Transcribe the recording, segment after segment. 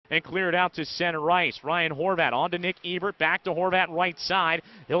and clear it out to center ice. Ryan Horvat on to Nick Ebert, back to Horvat right side.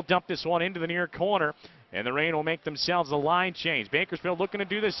 He'll dump this one into the near corner, and the Reign will make themselves a line change. Bakersfield looking to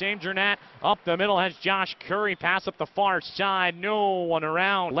do the same. Jernat up the middle has Josh Curry. Pass up the far side. No one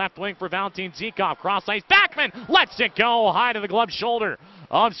around. Left wing for Valentin Zikov. Cross ice. Backman lets it go. High to the glove shoulder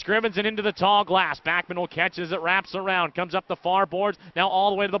of Scrivens and into the tall glass. Backman will catch as it wraps around. Comes up the far boards. Now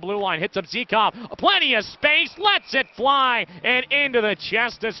all the way to the blue line. Hits up Zikov. Plenty of space. Lets it fly. And into the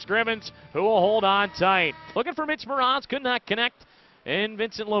chest of Scrivens, who will hold on tight. Looking for Mitch Mraz. Could not connect. And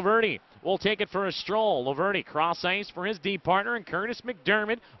Vincent Laverty will take it for a stroll. Laverty cross ice for his D partner, and Curtis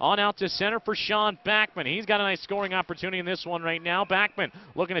McDermott on out to center for Sean Backman. He's got a nice scoring opportunity in this one right now. Backman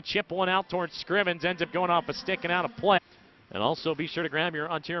looking to chip one out towards Scrivens, ends up going off a stick and out of play. And also be sure to grab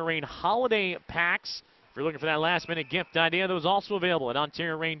your Ontario Reign holiday packs. If you're looking for that last-minute gift idea, those also available at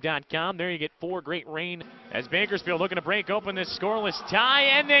OntarioReign.com. There you get 4 great Reign. As Bakersfield looking to break open this scoreless tie,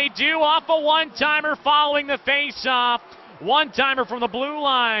 and they do off a one-timer following the face-off. One-timer from the blue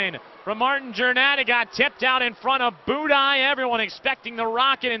line from Martin Jernat. It got tipped out in front of Budai. Everyone expecting the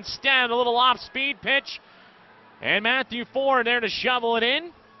rocket. Instead, a little off-speed pitch. And Matthew Ford there to shovel it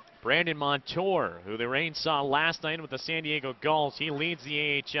in. Brandon Montour, who the Reign saw last night with the San Diego Gulls, he leads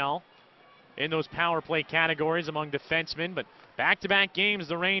the AHL in those power play categories among defensemen. But back-to-back games,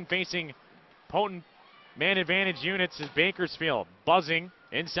 the Reign facing potent man advantage units as Bakersfield buzzing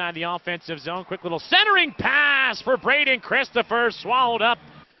inside the offensive zone. Quick little centering pass for Braden Christopher. Swallowed up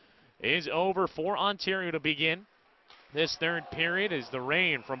is over for Ontario to begin this third period as the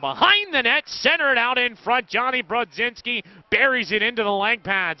Reign from behind the net center it out in front. Johnny Brodzinski buries it into the leg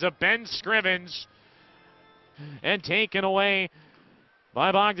pads of Ben Scrivens and taken away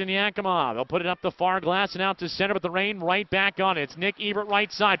by Bogdan Yakimov. They'll put it up the far glass and out to center, but the Reign right back on it. It's Nick Ebert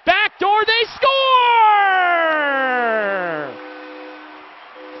right side. Backdoor, they score!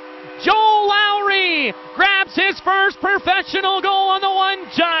 Joel Lowry grabs his first professional goal on the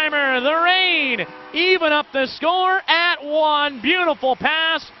one-timer. The Reign even up the score at 1. Beautiful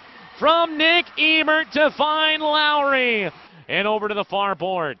pass from Nick Ebert to find Lowry. And over to the far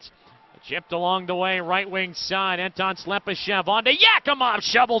boards. Chipped along the way, right wing side. Anton Slepyshev on to Yakimov.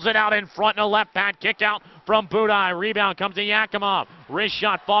 Shovels it out in front and a left pad kick out from Budai. Rebound comes to Yakimov. Wrist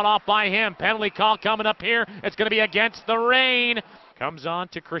shot fought off by him. Penalty call coming up here. It's going to be against the Reign. Comes on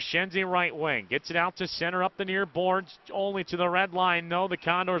to Crescenzi right wing. Gets it out to center up the near boards. Only to the red line, though. The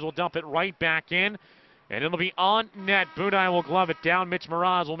Condors will dump it right back in. And it'll be on net. Budai will glove it down. Mitch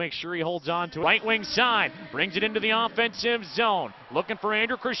Mraz will make sure he holds on to it. Right wing side. Brings it into the offensive zone. Looking for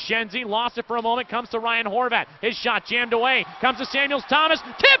Andrew Crescenzi. Lost it for a moment. Comes to Ryan Horvat. His shot jammed away. Comes to Samuels Thomas.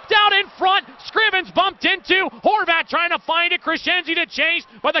 Tipped out in front. Scrivens bumped into. Horvat trying to find it. Crescenzi to chase.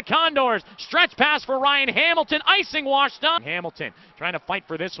 But the Condors. Stretch pass for Ryan Hamilton. Icing washed up. Hamilton trying to fight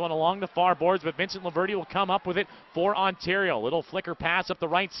for this one along the far boards. But Vincent Laverty will come up with it for Ontario. Little flicker pass up the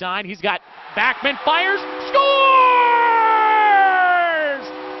right side. He's got Backman. Fires. Scores!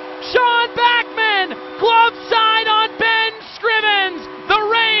 Sean Backman, glove side on Ben Scrivens. The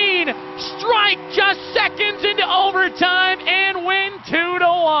Reign strike just seconds into overtime and win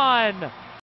 2-1.